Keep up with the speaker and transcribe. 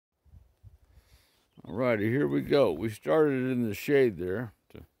Alrighty, here we go. We started in the shade there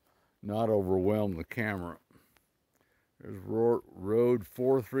to not overwhelm the camera. There's road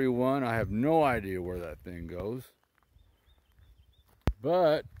 431. I have no idea where that thing goes.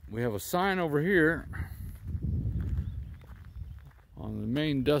 But we have a sign over here on the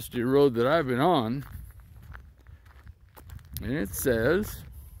main dusty road that I've been on. And it says,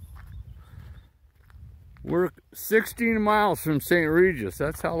 we're 16 miles from St. Regis.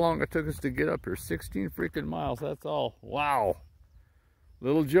 That's how long it took us to get up here. 16 freaking miles, that's all. Wow.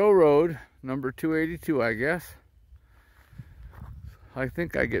 Little Joe Road, number 282, I guess. I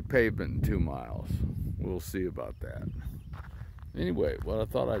think I get pavement in 2 miles. We'll see about that. Anyway, what I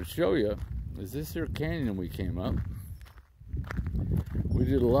thought I'd show you is this here canyon we came up. We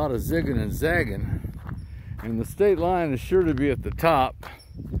did a lot of zigging and zagging, and the state line is sure to be at the top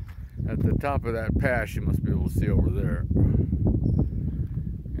of that pass. You must be able to see over there.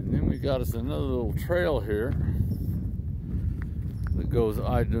 And then we got us another little trail here that goes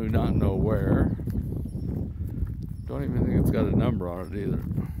I do not know where. Don't even think it's got a number on it either.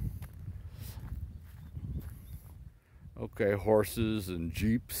 Okay, horses and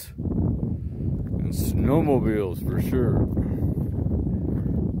jeeps and snowmobiles for sure.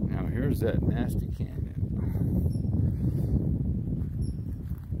 Now here's that nasty canyon.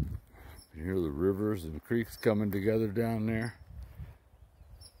 You hear the rivers and creeks coming together down there.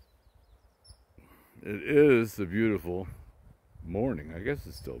 It is a beautiful morning. I guess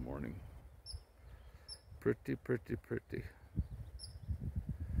it's still morning. Pretty, pretty, pretty.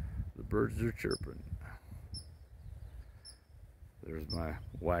 The birds are chirping. There's my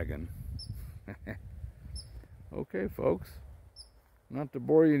wagon. Okay, folks. Not to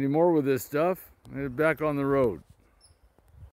bore you anymore with this stuff, I'm back on the road.